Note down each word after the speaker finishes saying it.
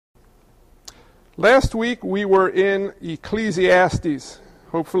Last week we were in Ecclesiastes.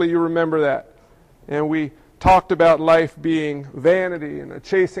 Hopefully you remember that. And we talked about life being vanity and a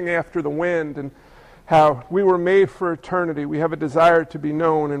chasing after the wind, and how we were made for eternity. We have a desire to be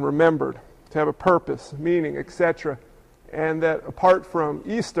known and remembered, to have a purpose, meaning, etc. And that apart from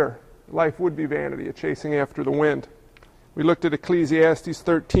Easter, life would be vanity, a chasing after the wind. We looked at Ecclesiastes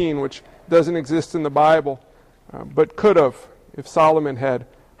 13, which doesn't exist in the Bible, but could have if Solomon had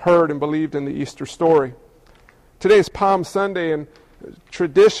heard and believed in the Easter story. Today is Palm Sunday, and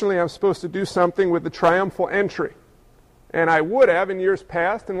traditionally I'm supposed to do something with the triumphal entry. And I would have in years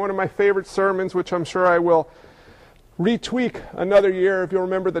past, in one of my favorite sermons, which I'm sure I will retweak another year. If you'll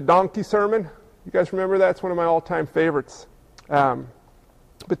remember the donkey sermon. You guys remember that? It's one of my all-time favorites. But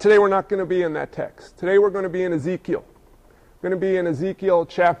today we're not going to be in that text. Today we're going to be in Ezekiel. We're going to be in Ezekiel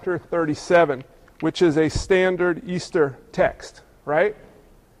chapter 37, which is a standard Easter text, right?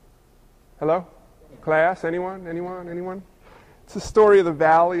 Hello? Class? Anyone? It's the story of the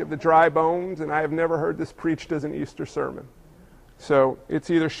valley of the dry bones, and I have never heard this preached as an Easter sermon. So it's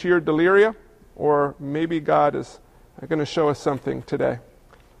either sheer delirium, or maybe God is going to show us something today.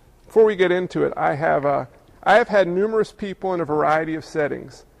 Before we get into it, I have had numerous people in a variety of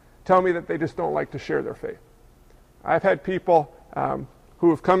settings tell me that they just don't like to share their faith. I've had people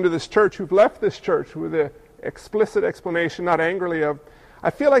who have come to this church, who've left this church with an explicit explanation, not angrily, of, I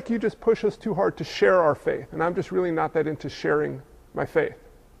feel like you just push us too hard to share our faith, and I'm just really not that into sharing my faith.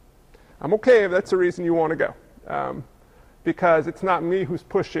 I'm okay if that's the reason you want to go, because it's not me who's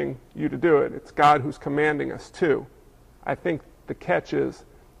pushing you to do it. It's God who's commanding us to. I think the catch is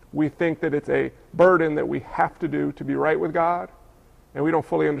we think that it's a burden that we have to do to be right with God, and we don't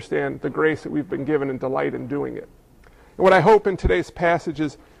fully understand the grace that we've been given and delight in doing it. And what I hope in today's passage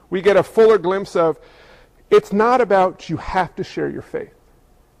is we get a fuller glimpse of, it's not about you have to share your faith.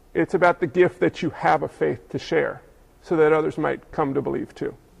 It's about the gift that you have of faith to share so that others might come to believe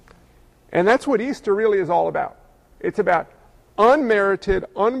too. And that's what Easter really is all about. It's about unmerited,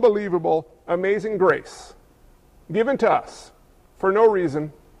 unbelievable, amazing grace given to us for no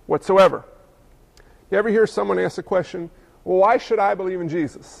reason whatsoever. You ever hear someone ask the question, well, why should I believe in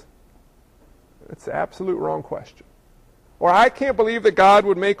Jesus? It's the absolute wrong question. Or I can't believe that God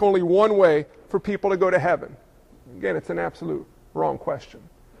would make only one way for people to go to heaven. Again, it's an absolute wrong question.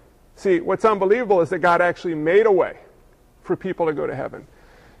 See, what's unbelievable is that God actually made a way for people to go to heaven.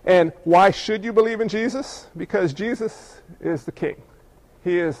 And why should you believe in Jesus? Because Jesus is the King.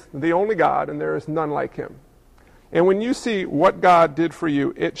 He is the only God, and there is none like him. And when you see what God did for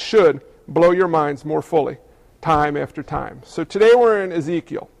you, it should blow your minds more fully, time after time. So today we're in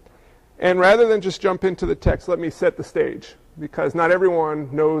Ezekiel. And rather than just jump into the text, let me set the stage, because not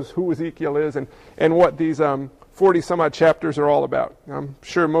everyone knows who Ezekiel is and what these 40-some-odd chapters are all about. I'm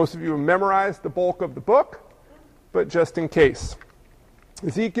sure most of you have memorized the bulk of the book, but just in case.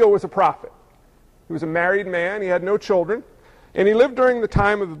 Ezekiel was a prophet. He was a married man. He had no children. And he lived during the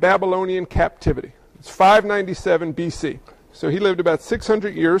time of the Babylonian captivity. It's 597 BC. So he lived about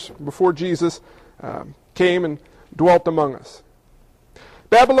 600 years before Jesus came and dwelt among us.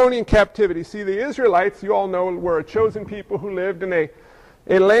 Babylonian captivity. See, the Israelites, you all know, were a chosen people who lived in a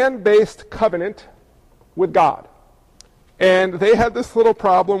land-based covenant with God. And they had this little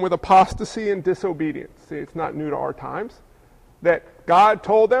problem with apostasy and disobedience. See, it's not new to our times. That God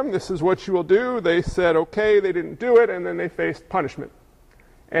told them, this is what you will do. They said, okay, they didn't do it, and then they faced punishment.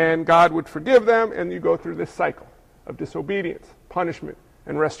 And God would forgive them, and you go through this cycle of disobedience, punishment,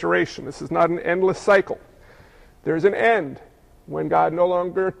 and restoration. This is not an endless cycle. There's an end when God no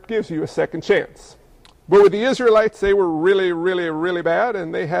longer gives you a second chance. But with the Israelites, they were really, really, really bad,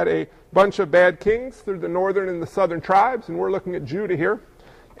 and they had a bunch of bad kings through the northern and the southern tribes, and we're looking at Judah here.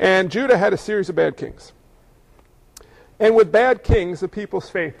 And Judah had a series of bad kings. And with bad kings, the people's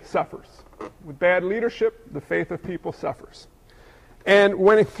faith suffers. With bad leadership, the faith of people suffers. And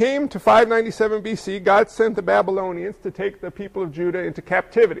when it came to 597 BC, God sent the Babylonians to take the people of Judah into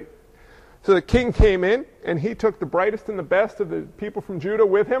captivity. So the king came in, and he took the brightest and the best of the people from Judah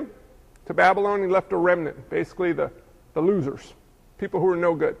with him to Babylon. He left a remnant, basically the losers, people who were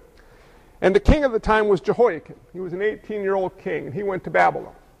no good. And the king of the time was Jehoiakim. He was an 18-year-old king, and he went to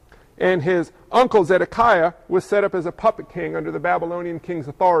Babylon. And his uncle Zedekiah was set up as a puppet king under the Babylonian king's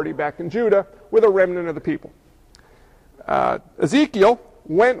authority back in Judah with a remnant of the people. Ezekiel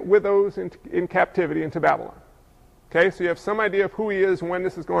went with those in captivity into Babylon. Okay, so you have some idea of who he is and when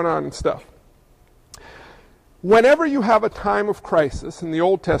this is going on and stuff. Whenever you have a time of crisis in the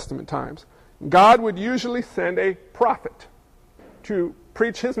Old Testament times, God would usually send a prophet to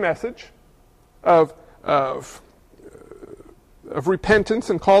preach his message of repentance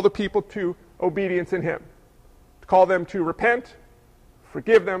and call the people to obedience in him. To call them to repent,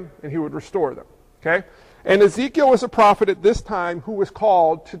 forgive them, and he would restore them. Okay? And Ezekiel was a prophet at this time who was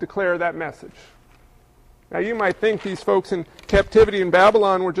called to declare that message. Now you might think these folks in captivity in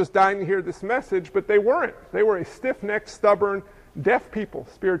Babylon were just dying to hear this message, but they weren't. They were a stiff-necked, stubborn, deaf people,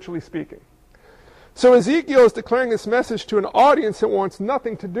 spiritually speaking. So Ezekiel is declaring this message to an audience that wants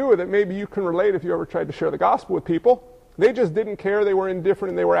nothing to do with it. Maybe you can relate if you ever tried to share the gospel with people. They just didn't care, they were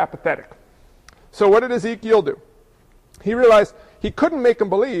indifferent, and they were apathetic. So what did Ezekiel do? He realized he couldn't make them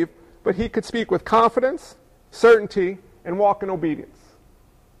believe, but he could speak with confidence, certainty, and walk in obedience.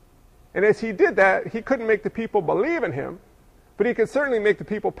 And as he did that, he couldn't make the people believe in him, but he could certainly make the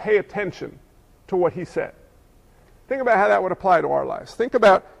people pay attention to what he said. Think about how that would apply to our lives. Think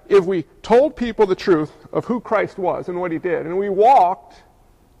about if we told people the truth of who Christ was and what he did, and we walked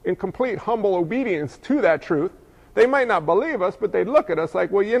in complete humble obedience to that truth. They might not believe us, but they'd look at us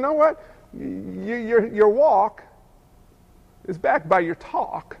like, well, you know what? Your walk is backed by your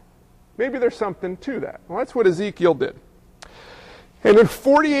talk. Maybe there's something to that. Well, that's what Ezekiel did. And in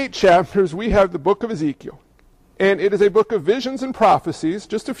 48 chapters, we have the book of Ezekiel. And it is a book of visions and prophecies,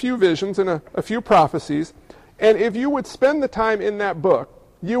 just a few visions and a few prophecies. And if you would spend the time in that book,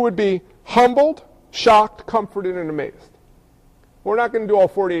 you would be humbled, shocked, comforted, and amazed. We're not going to do all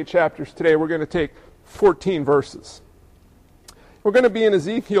 48 chapters today. We're going to take 14 verses. We're going to be in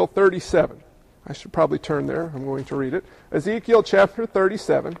Ezekiel 37. I should probably turn there. I'm going to read it. Ezekiel chapter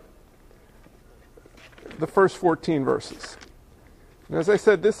 37, the first 14 verses. And as I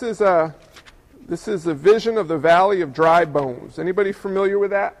said, this is a vision of the valley of dry bones. Anybody familiar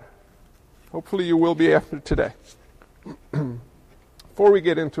with that? Hopefully you will be after today. Before we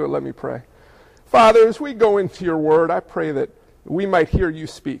get into it, let me pray. Father, as we go into your word, I pray that we might hear you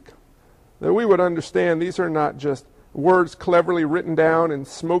speak. That we would understand these are not just words cleverly written down in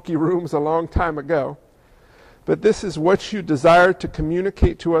smoky rooms a long time ago, but this is what you desire to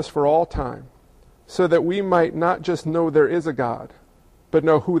communicate to us for all time, so that we might not just know there is a God, but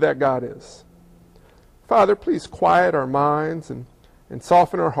know who that God is. Father, please quiet our minds and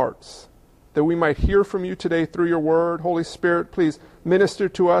soften our hearts, that we might hear from you today through your word. Holy Spirit, please minister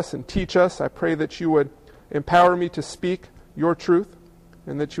to us and teach us. I pray that you would empower me to speak your truth,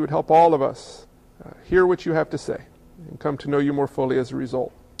 and that you would help all of us hear what you have to say and come to know you more fully as a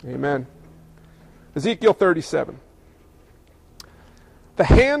result. Amen. Ezekiel 37. The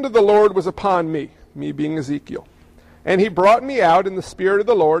hand of the Lord was upon me being Ezekiel, and he brought me out in the spirit of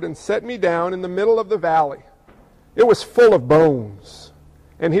the Lord and set me down in the middle of the valley. It was full of bones,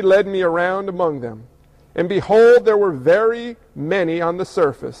 and he led me around among them. And behold, there were very many on the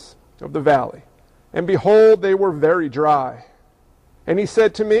surface of the valley, and behold, they were very dry. And he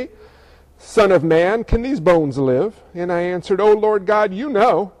said to me, Son of man, can these bones live? And I answered, O Lord God, you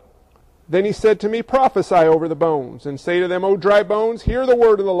know. Then he said to me, Prophesy over the bones, and say to them, O dry bones, hear the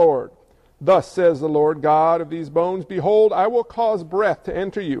word of the Lord. Thus says the Lord God of these bones, Behold, I will cause breath to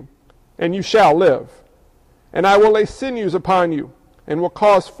enter you, and you shall live. And I will lay sinews upon you, and will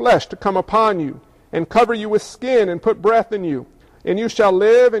cause flesh to come upon you, and cover you with skin, and put breath in you. And you shall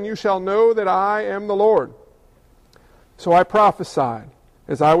live, and you shall know that I am the Lord. So I prophesied,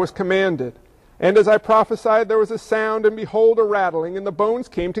 as I was commanded. And as I prophesied, there was a sound, and behold, a rattling, and the bones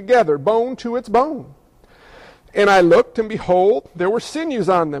came together, bone to its bone. And I looked, and behold, there were sinews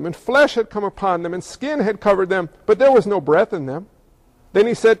on them, and flesh had come upon them, and skin had covered them, but there was no breath in them. Then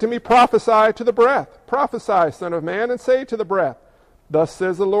he said to me, Prophesy to the breath. Prophesy, Son of man, and say to the breath, Thus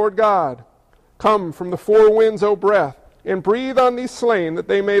says the Lord God, Come from the four winds, O breath, and breathe on these slain, that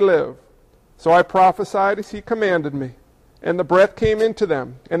they may live. So I prophesied as he commanded me. And the breath came into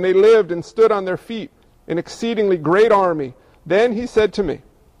them, and they lived and stood on their feet, an exceedingly great army. Then he said to me,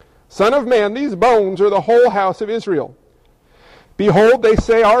 Son of man, these bones are the whole house of Israel. Behold, they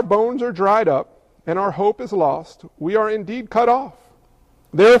say, Our bones are dried up, and our hope is lost. We are indeed cut off.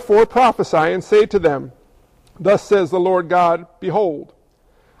 Therefore prophesy and say to them, Thus says the Lord God, Behold,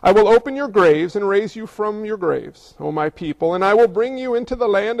 I will open your graves and raise you from your graves, O my people, and I will bring you into the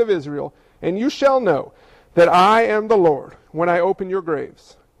land of Israel, and you shall know that I am the Lord when I open your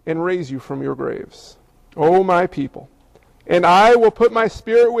graves and raise you from your graves, O my people. And I will put my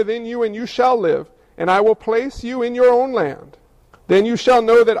spirit within you, and you shall live, and I will place you in your own land. Then you shall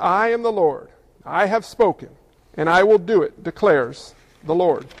know that I am the Lord. I have spoken, and I will do it, declares the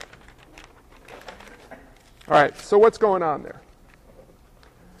Lord. All right, so what's going on there?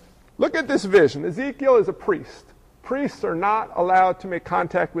 Look at this vision. Ezekiel is a priest. Priests are not allowed to make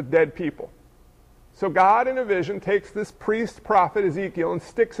contact with dead people. So God, in a vision, takes this priest prophet Ezekiel and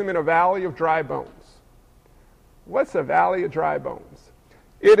sticks him in a valley of dry bones. What's a valley of dry bones?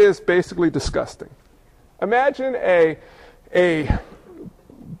 It is basically disgusting. Imagine a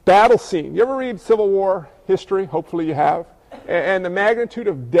battle scene. You ever read Civil War history? Hopefully you have. And the magnitude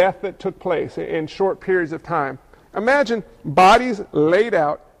of death that took place in short periods of time. Imagine bodies laid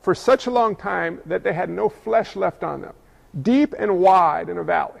out for such a long time that they had no flesh left on them, deep and wide in a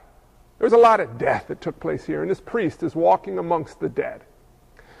valley. There was a lot of death that took place here, and this priest is walking amongst the dead.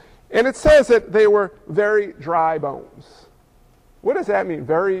 And it says that they were very dry bones. What does that mean,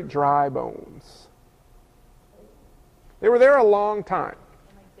 very dry bones? They were there a long time.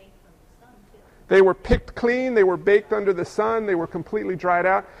 They were picked clean, they were baked under the sun, they were completely dried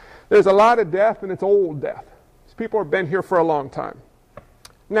out. There's a lot of death, and it's old death. These people have been here for a long time.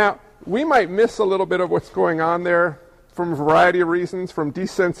 Now, we might miss a little bit of what's going on there from a variety of reasons, from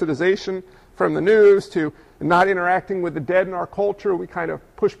desensitization from the news to not interacting with the dead in our culture. We kind of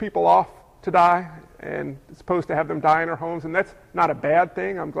push people off to die and it's supposed to have them die in our homes, and that's not a bad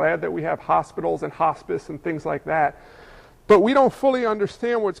thing. I'm glad that we have hospitals and hospice and things like that. But we don't fully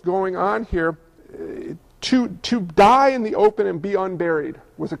understand what's going on here. To die in the open and be unburied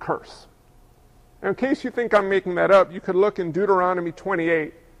was a curse. Now, in case you think I'm making that up, you could look in Deuteronomy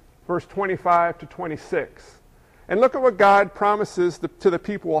 28, verse 25 to 26. And look at what God promises to the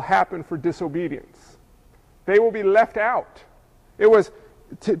people will happen for disobedience. They will be left out. It was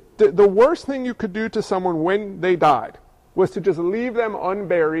the worst thing you could do to someone when they died was to just leave them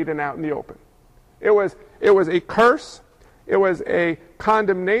unburied and out in the open. It was a curse. It was a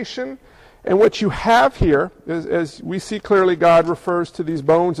condemnation. And what you have here, as we see clearly God refers to these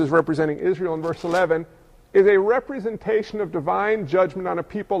bones as representing Israel in verse 11, is a representation of divine judgment on a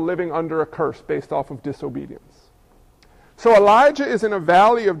people living under a curse based off of disobedience. So Elijah is in a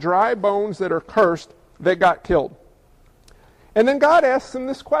valley of dry bones that are cursed that got killed. And then God asks him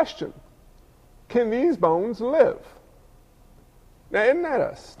this question: can these bones live? Now, isn't that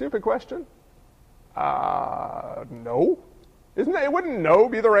a stupid question? No. Wouldn't no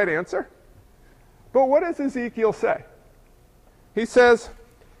be the right answer? But what does Ezekiel say? He says,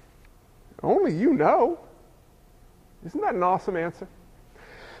 only you know. Isn't that an awesome answer?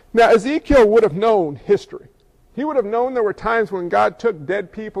 Now, Ezekiel would have known history. He would have known there were times when God took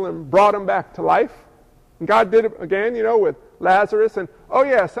dead people and brought them back to life. And God did it again, with Lazarus. And,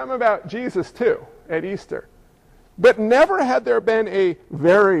 something about Jesus too at Easter. But never had there been a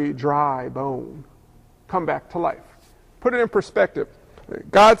very dry bone come back to life. Put it in perspective.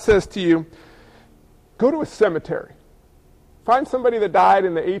 God says to you, go to a cemetery. Find somebody that died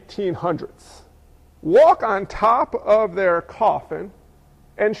in the 1800s. Walk on top of their coffin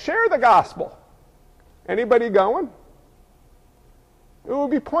and share the gospel. Anybody going? It would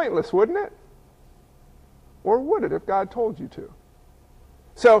be pointless, wouldn't it? Or would it if God told you to?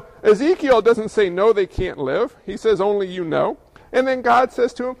 So Ezekiel doesn't say, no, they can't live. He says, only you know. And then God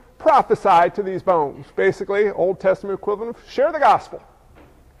says to him, prophesy to these bones. Basically, Old Testament equivalent of share the gospel.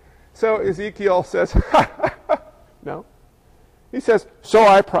 So Ezekiel says, no. He says, so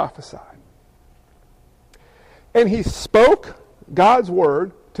I prophesied. And he spoke God's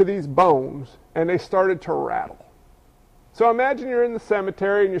word to these bones, and they started to rattle. So imagine you're in the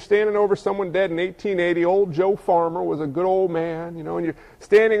cemetery, and you're standing over someone dead in 1880. Old Joe Farmer was a good old man, and you're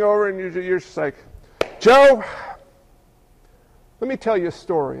standing over, and you're just like, Joe, let me tell you a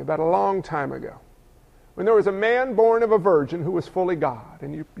story about a long time ago, when there was a man born of a virgin who was fully God,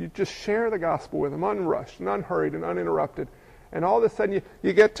 and you just share the gospel with him, unrushed and unhurried and uninterrupted, and all of a sudden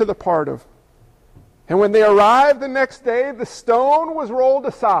you get to the part of, and when they arrived the next day, the stone was rolled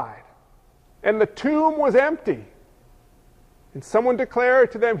aside, and the tomb was empty, and someone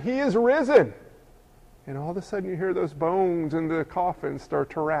declared to them, he is risen, and all of a sudden you hear those bones in the coffin start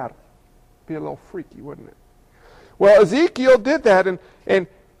to rattle. Be a little freaky, wouldn't it? Well, Ezekiel did that, and he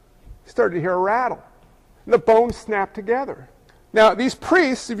started to hear a rattle. And the bones snapped together. Now, these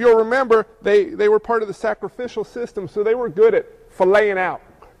priests, if you'll remember, they were part of the sacrificial system, so they were good at filleting out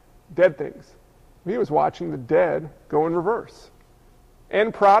dead things. He was watching the dead go in reverse.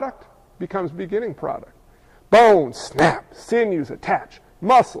 End product becomes beginning product. Bones snap, sinews attach,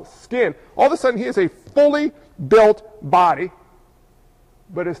 muscles, skin. All of a sudden, he has a fully built body,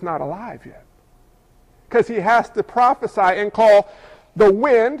 but it's not alive yet. Because he has to prophesy and call the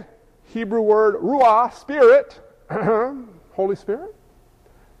wind, Hebrew word ruah, spirit, Holy Spirit,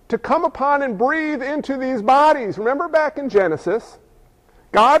 to come upon and breathe into these bodies. Remember back in Genesis,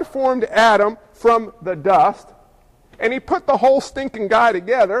 God formed Adam from the dust, and he put the whole stinking guy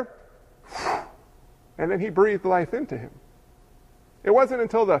together, and then he breathed life into him. It wasn't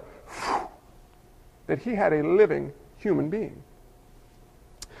until that he had a living human being.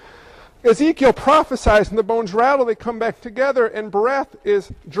 Ezekiel prophesies and the bones rattle, they come back together, and breath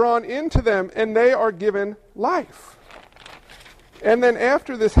is drawn into them, and they are given life. And then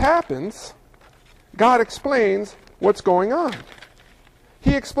after this happens, God explains what's going on.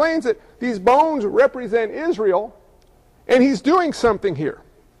 He explains that these bones represent Israel, and he's doing something here.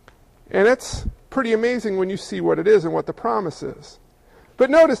 And it's pretty amazing when you see what it is and what the promise is. But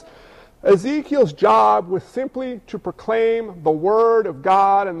notice, Ezekiel's job was simply to proclaim the Word of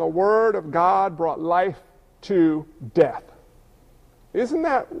God, and the Word of God brought life to death. Isn't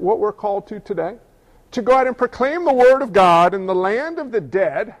that what we're called to today? To go out and proclaim the Word of God in the land of the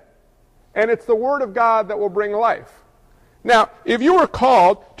dead, and it's the Word of God that will bring life. Now, if you were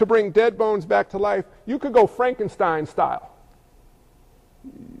called to bring dead bones back to life, you could go Frankenstein style.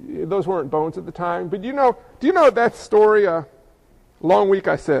 Those weren't bones at the time, but do you know that story, Long Week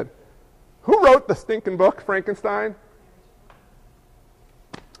I Said? Who wrote the stinking book, Frankenstein?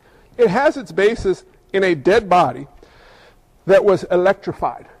 It has its basis in a dead body that was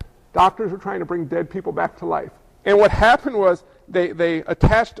electrified. Doctors were trying to bring dead people back to life. And what happened was they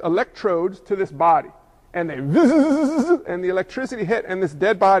attached electrodes to this body. And and the electricity hit, and this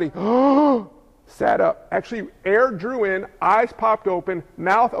dead body sat up. Actually, air drew in, eyes popped open,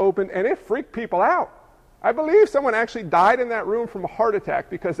 mouth open, and it freaked people out. I believe someone actually died in that room from a heart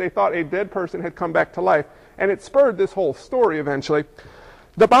attack because they thought a dead person had come back to life. And it spurred this whole story eventually.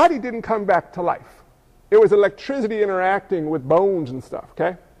 The body didn't come back to life. It was electricity interacting with bones and stuff,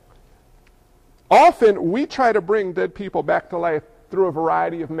 okay? Often, we try to bring dead people back to life through a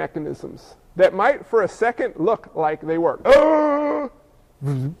variety of mechanisms that might, for a second, look like they work. But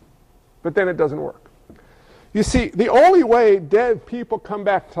then it doesn't work. You see, the only way dead people come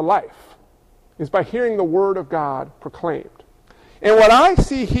back to life is by hearing the Word of God proclaimed. And what I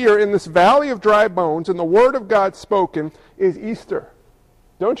see here in this valley of dry bones and the Word of God spoken is Easter.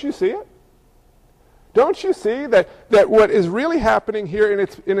 Don't you see it? Don't you see that what is really happening here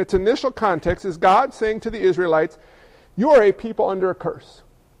in its initial context is God saying to the Israelites, you are a people under a curse.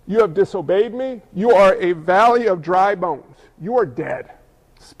 You have disobeyed me. You are a valley of dry bones. You are dead,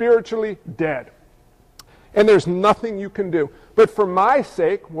 spiritually dead. And there's nothing you can do. But for my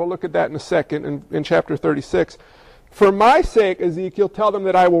sake, we'll look at that in a second in chapter 36. For my sake, Ezekiel, tell them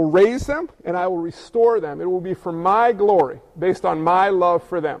that I will raise them and I will restore them. It will be for my glory, based on my love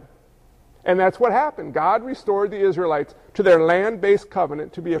for them. And that's what happened. God restored the Israelites to their land-based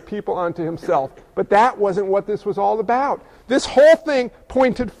covenant to be a people unto himself. But that wasn't what this was all about. This whole thing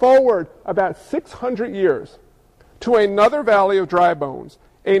pointed forward about 600 years to another valley of dry bones,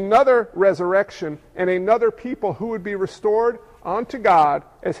 another resurrection, and another people who would be restored unto God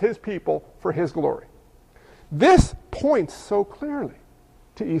as his people for his glory. This points so clearly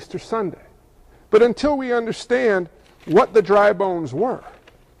to Easter Sunday. But until we understand what the dry bones were,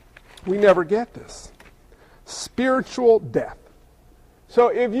 we never get this. Spiritual death. So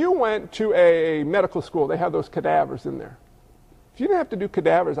if you went to a medical school, they have those cadavers in there. If you didn't have to do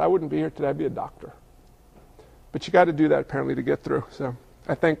cadavers, I wouldn't be here today. I'd be a doctor. But you got to do that apparently to get through. So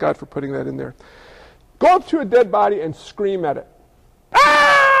I thank God for putting that in there. Go up to a dead body and scream at it.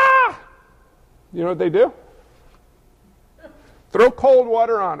 Ah! You know what they do? Throw cold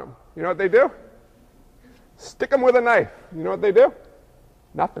water on them. You know what they do? Stick them with a knife. You know what they do?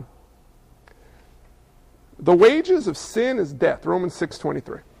 Nothing. The wages of sin is death, Romans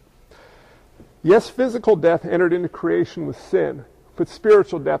 6:23. Yes, physical death entered into creation with sin, but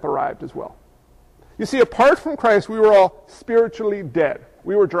spiritual death arrived as well. You see, apart from Christ, we were all spiritually dead.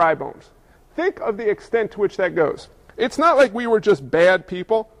 We were dry bones. Think of the extent to which that goes. It's not like we were just bad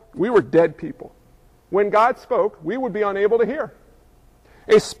people. We were dead people. When God spoke, we would be unable to hear.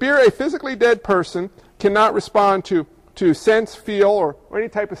 A physically dead person cannot respond to sense, feel, or any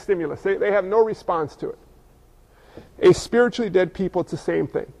type of stimulus. They have no response to it. A spiritually dead people, it's the same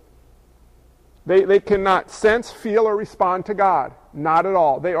thing. They cannot sense, feel, or respond to God. Not at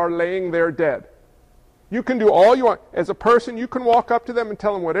all. They are laying there dead. You can do all you want. As a person, you can walk up to them and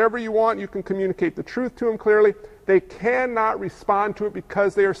tell them whatever you want. You can communicate the truth to them clearly. They cannot respond to it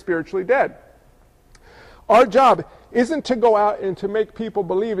because they are spiritually dead. Our job isn't to go out and to make people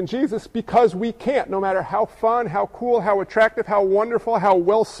believe in Jesus because we can't, no matter how fun, how cool, how attractive, how wonderful, how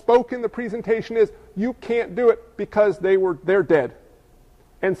well-spoken the presentation is. You can't do it because they're dead.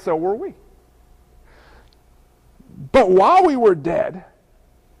 And so were we. But while we were dead,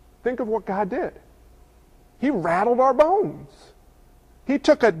 think of what God did. He rattled our bones. He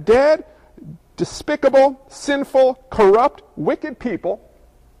took a dead, despicable, sinful, corrupt, wicked people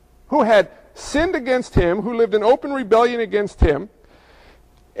who had sinned against him, who lived in open rebellion against him,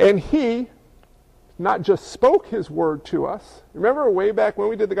 and he not just spoke his word to us. Remember way back when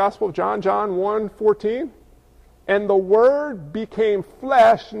we did the Gospel of John, John 1:14? And the Word became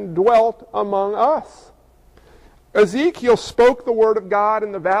flesh and dwelt among us. Ezekiel spoke the word of God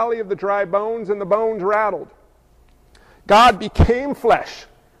in the valley of the dry bones, and the bones rattled. God became flesh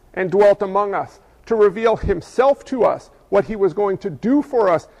and dwelt among us to reveal himself to us, what he was going to do for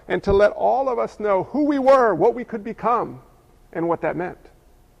us, and to let all of us know who we were, what we could become, and what that meant.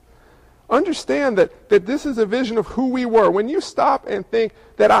 Understand that this is a vision of who we were. When you stop and think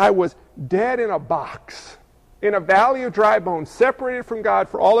that I was dead in a box, in a valley of dry bones, separated from God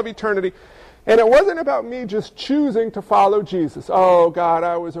for all of eternity, and it wasn't about me just choosing to follow Jesus. Oh, God,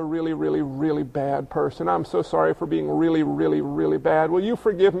 I was a really, really, really bad person. I'm so sorry for being really, really, really bad. Will you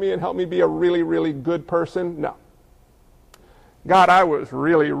forgive me and help me be a really, really good person? No. God, I was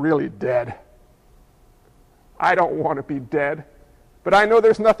really, really dead. I don't want to be dead. But I know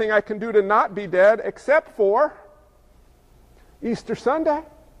there's nothing I can do to not be dead except for Easter Sunday.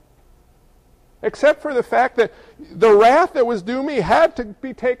 Except for the fact that the wrath that was due me had to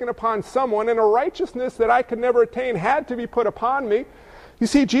be taken upon someone, and a righteousness that I could never attain had to be put upon me. You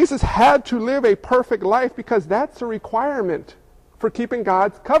see, Jesus had to live a perfect life because that's a requirement for keeping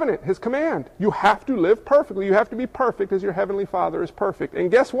God's covenant, his command. You have to live perfectly. You have to be perfect as your heavenly Father is perfect. And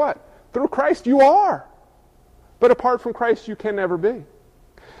guess what? Through Christ you are. But apart from Christ you can never be.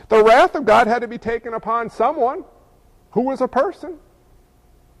 The wrath of God had to be taken upon someone who was a person.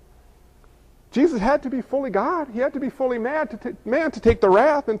 Jesus had to be fully God. He had to be fully man to take the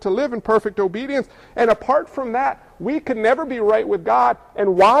wrath and to live in perfect obedience. And apart from that, we could never be right with God.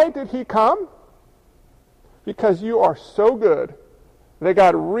 And why did he come? Because you are so good that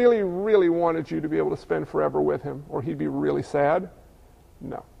God really, really wanted you to be able to spend forever with him, or he'd be really sad.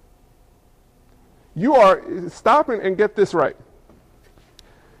 No. You are, stop and get this right.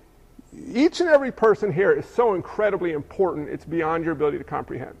 Each and every person here is so incredibly important, it's beyond your ability to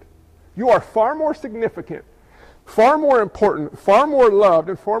comprehend. You are far more significant, far more important, far more loved,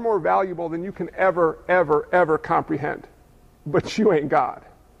 and far more valuable than you can ever, ever, ever comprehend. But you ain't God.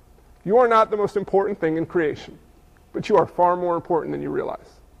 You are not the most important thing in creation. But you are far more important than you realize.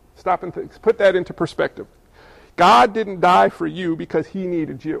 Stop and put that into perspective. God didn't die for you because he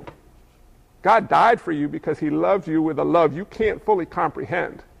needed you. God died for you because he loved you with a love you can't fully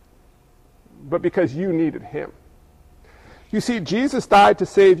comprehend, but because you needed him. You see, Jesus died to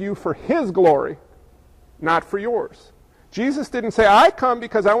save you for his glory, not for yours. Jesus didn't say, I come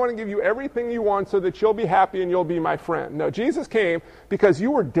because I want to give you everything you want so that you'll be happy and you'll be my friend. No, Jesus came because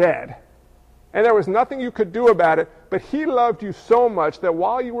you were dead, and there was nothing you could do about it, but he loved you so much that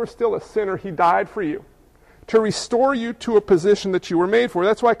while you were still a sinner, he died for you to restore you to a position that you were made for.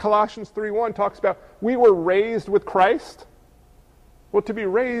 That's why Colossians 3:1 talks about we were raised with Christ. Well, to be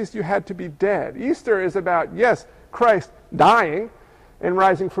raised, you had to be dead. Easter is about, yes, Christ dying and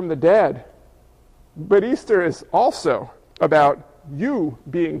rising from the dead. But Easter is also about you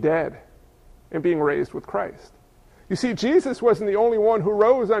being dead and being raised with Christ. You see, Jesus wasn't the only one who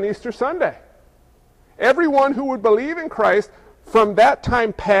rose on Easter Sunday. Everyone who would believe in Christ from that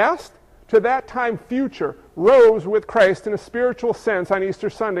time past to that time future rose with Christ in a spiritual sense on Easter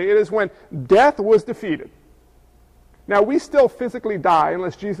Sunday. It is when death was defeated. Now, we still physically die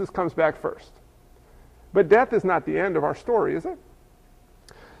unless Jesus comes back first. But death is not the end of our story, is it?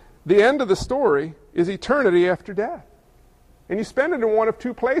 The end of the story is eternity after death. And you spend it in one of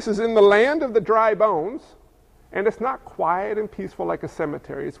two places, in the land of the dry bones, and it's not quiet and peaceful like a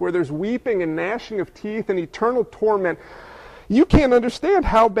cemetery. It's where there's weeping and gnashing of teeth and eternal torment. You can't understand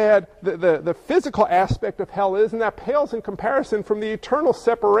how bad the physical aspect of hell is, and that pales in comparison from the eternal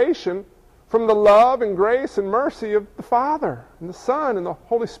separation from the love and grace and mercy of the Father and the Son and the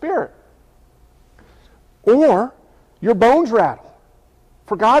Holy Spirit. Or your bones rattle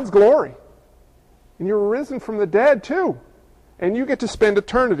for God's glory, and you're risen from the dead too, and you get to spend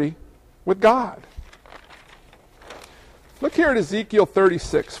eternity with God. Look here at Ezekiel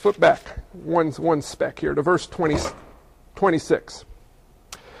 36. Flip back one speck here to verse 26.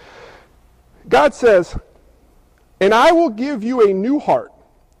 God says, "And I will give you a new heart,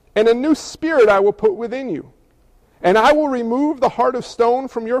 and a new spirit I will put within you. And I will remove the heart of stone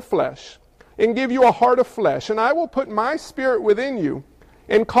from your flesh, and give you a heart of flesh. And I will put my spirit within you,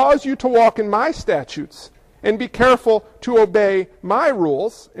 and cause you to walk in my statutes, and be careful to obey my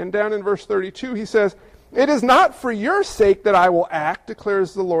rules." And down in verse 32 he says, "It is not for your sake that I will act,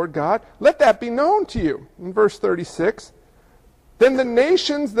 declares the Lord God. Let that be known to you." In verse 36, "Then the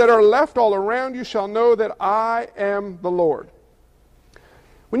nations that are left all around you shall know that I am the Lord."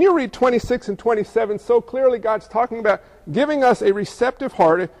 When you read 26 and 27, so clearly God's talking about giving us a receptive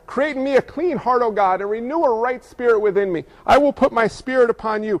heart, creating me a clean heart, O God, and renew a right spirit within me. I will put my spirit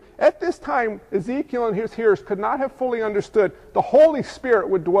upon you. At this time, Ezekiel and his hearers could not have fully understood the Holy Spirit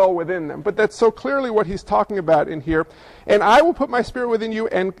would dwell within them. But that's so clearly what he's talking about in here. And I will put my spirit within you,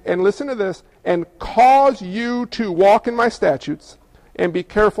 and listen to this, and cause you to walk in my statutes and be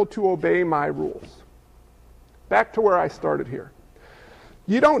careful to obey my rules. Back to where I started here.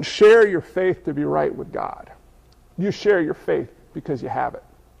 You don't share your faith to be right with God. You share your faith because you have it.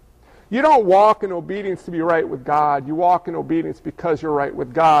 You don't walk in obedience to be right with God. You walk in obedience because you're right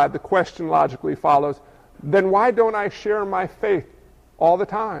with God. The question logically follows, then why don't I share my faith all the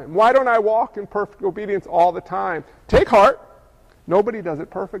time? Why don't I walk in perfect obedience all the time? Take heart. Nobody does it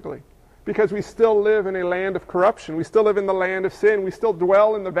perfectly. Because we still live in a land of corruption. We still live in the land of sin. We still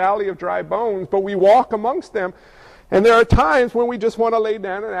dwell in the valley of dry bones, but we walk amongst them. And there are times when we just want to lay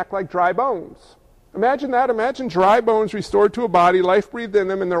down and act like dry bones. Imagine that. Imagine dry bones restored to a body, life breathed in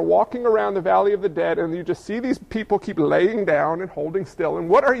them, and they're walking around the valley of the dead, and you just see these people keep laying down and holding still. And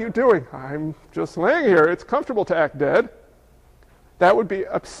what are you doing? I'm just laying here. It's comfortable to act dead. That would be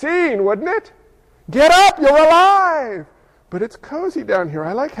obscene, wouldn't it? Get up, you're alive. But it's cozy down here.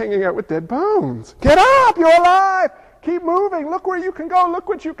 I like hanging out with dead bones. Get up, you're alive. Keep moving. Look where you can go. Look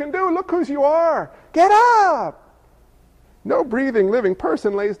what you can do. Look whose you are. Get up. No breathing, living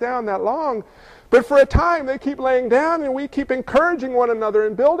person lays down that long. But for a time, they keep laying down, and we keep encouraging one another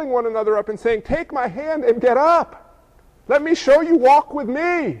and building one another up and saying, take my hand and get up. Let me show you, walk with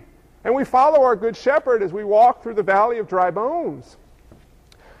me. And we follow our good shepherd as we walk through the valley of dry bones.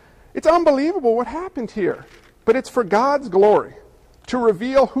 It's unbelievable what happened here. But it's for God's glory, to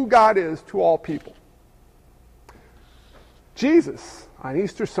reveal who God is to all people. Jesus, on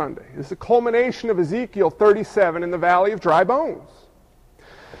Easter Sunday, is the culmination of Ezekiel 37 in the valley of dry bones.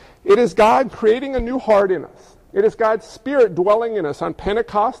 It is God creating a new heart in us. It is God's Spirit dwelling in us. On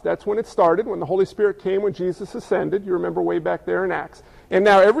Pentecost, that's when it started, when the Holy Spirit came when Jesus ascended. You remember way back there in Acts. And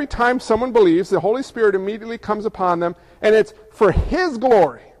now every time someone believes, the Holy Spirit immediately comes upon them, and it's for His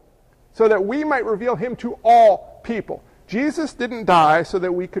glory, so that we might reveal Him to all people. Jesus didn't die so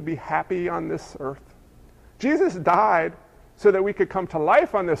that we could be happy on this earth. Jesus died so that we could come to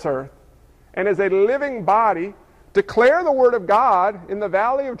life on this earth, and as a living body, declare the Word of God in the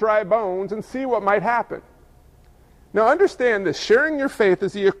valley of dry bones and see what might happen. Now understand this, sharing your faith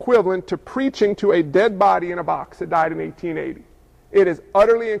is the equivalent to preaching to a dead body in a box that died in 1880. It is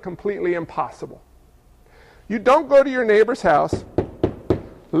utterly and completely impossible. You don't go to your neighbor's house,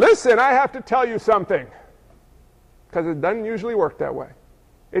 listen, I have to tell you something, because it doesn't usually work that way.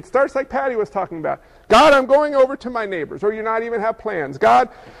 It starts like Patty was talking about. God, I'm going over to my neighbors, or you not even have plans. God,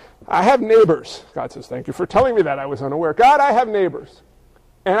 I have neighbors. God says, thank you for telling me that. I was unaware. God, I have neighbors.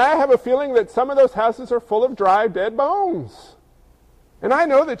 And I have a feeling that some of those houses are full of dry, dead bones. And I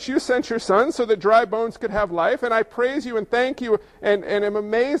know that you sent your son so that dry bones could have life, and I praise you and thank you, and am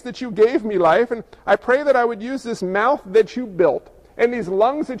amazed that you gave me life, and I pray that I would use this mouth that you built, and these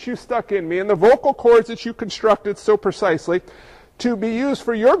lungs that you stuck in me, and the vocal cords that you constructed so precisely, to be used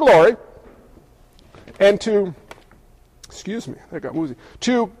for your glory, and to, excuse me, I got woozy,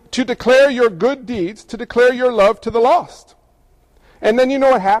 to declare your good deeds, to declare your love to the lost. And then you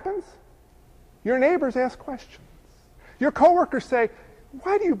know what happens? Your neighbors ask questions. Your coworkers say,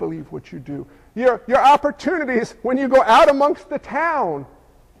 why do you believe what you do? Your opportunities when you go out amongst the town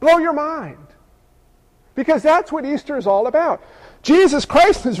blow your mind. Because that's what Easter is all about. Jesus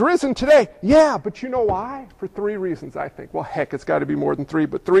Christ has risen today. Yeah, but you know why? For 3 reasons, I think. Well, heck, it's got to be more than 3,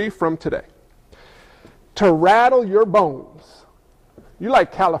 but 3 from today. To rattle your bones. You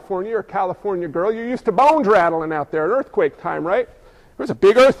like California, you're a California girl. You're used to bones rattling out there at earthquake time, right? There was a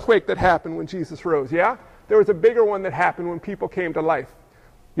big earthquake that happened when Jesus rose, yeah? There was a bigger one that happened when people came to life.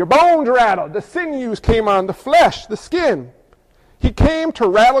 Your bones rattled. The sinews came on, the flesh, the skin. He came to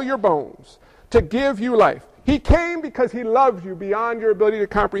rattle your bones, to give you life. He came because he loves you beyond your ability to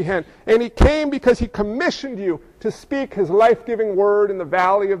comprehend. And he came because he commissioned you to speak his life-giving word in the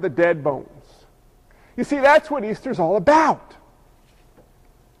valley of the dead bones. You see, that's what Easter's all about.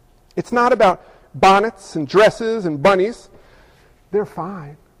 It's not about bonnets and dresses and bunnies. They're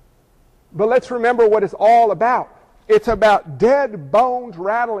fine. But let's remember what it's all about. It's about dead bones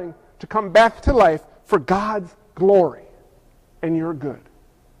rattling to come back to life for God's glory and your good.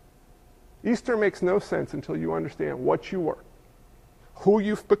 Easter makes no sense until you understand what you were, who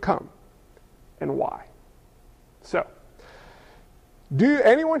you've become, and why. So, do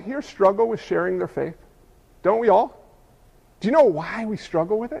anyone here struggle with sharing their faith? Don't we all? Do you know why we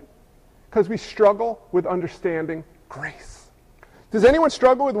struggle with it? Because we struggle with understanding grace. Does anyone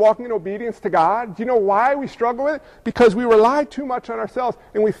struggle with walking in obedience to God? Do you know why we struggle with it? Because we rely too much on ourselves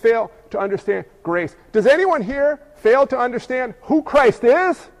and we fail to understand grace. Does anyone here fail to understand who Christ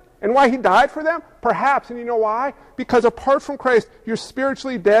is and why he died for them? Perhaps, and you know why? Because apart from Christ, you're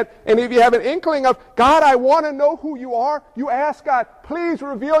spiritually dead, and if you have an inkling of, God, I want to know who you are, you ask God, please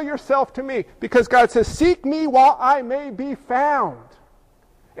reveal yourself to me, because God says, seek me while I may be found.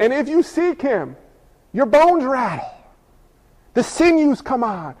 And if you seek him, your bones rattle. The sinews come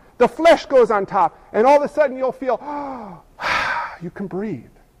on. The flesh goes on top. And all of a sudden you'll feel, you can breathe.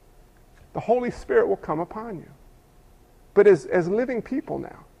 The Holy Spirit will come upon you. But as living people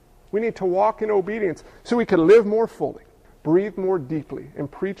now, we need to walk in obedience so we can live more fully, breathe more deeply,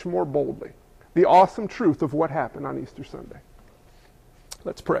 and preach more boldly the awesome truth of what happened on Easter Sunday.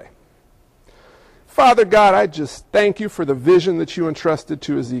 Let's pray. Father God, I just thank you for the vision that you entrusted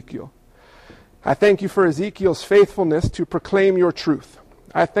to Ezekiel. I thank you for Ezekiel's faithfulness to proclaim your truth.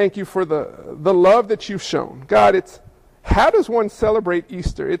 I thank you for the love that you've shown. God, how does one celebrate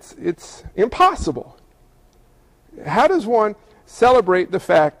Easter? It's impossible. How does one celebrate the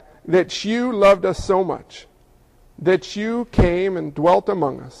fact that you loved us so much, that you came and dwelt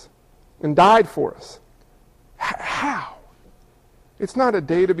among us and died for us? How? It's not a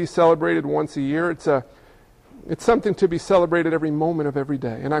day to be celebrated once a year. It's something to be celebrated every moment of every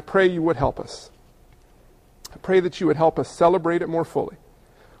day. And I pray you would help us. I pray that you would help us celebrate it more fully,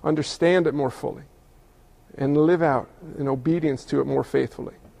 understand it more fully, and live out in obedience to it more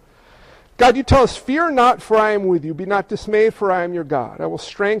faithfully. God, you tell us, fear not, for I am with you. Be not dismayed, for I am your God. I will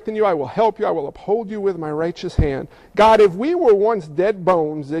strengthen you. I will help you. I will uphold you with my righteous hand. God, if we were once dead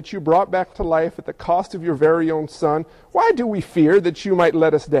bones that you brought back to life at the cost of your very own Son, why do we fear that you might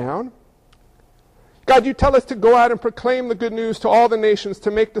let us down? God, you tell us to go out and proclaim the good news to all the nations,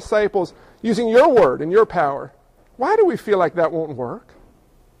 to make disciples using your word and your power. Why do we feel like that won't work?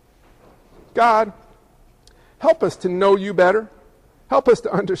 God, help us to know you better. Help us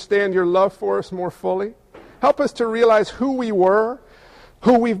to understand your love for us more fully. Help us to realize who we were,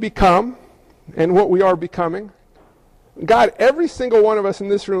 who we've become, and what we are becoming. God, every single one of us in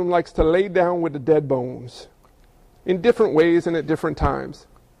this room likes to lay down with the dead bones in different ways and at different times.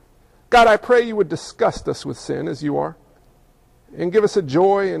 God, I pray you would disgust us with sin as you are and give us a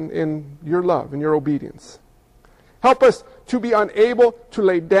joy in your love and your obedience. Help us to be unable to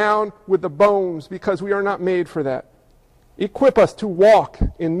lay down with the bones because we are not made for that. Equip us to walk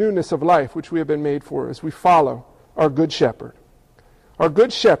in newness of life, which we have been made for as we follow our Good Shepherd. Our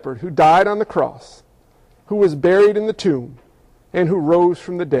Good Shepherd who died on the cross, who was buried in the tomb, and who rose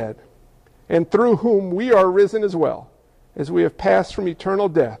from the dead, and through whom we are risen as well, as we have passed from eternal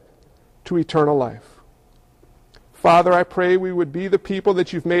death to eternal life. Father, I pray we would be the people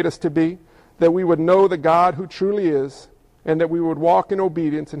that you've made us to be, that we would know the God who truly is, and that we would walk in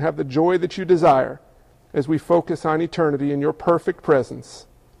obedience and have the joy that you desire as we focus on eternity in your perfect presence,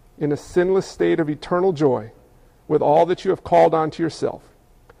 in a sinless state of eternal joy, with all that you have called onto yourself.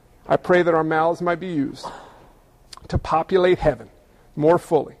 I pray that our mouths might be used to populate heaven more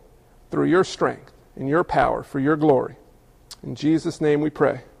fully through your strength and your power for your glory. In Jesus' name we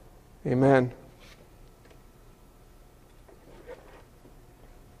pray. Amen.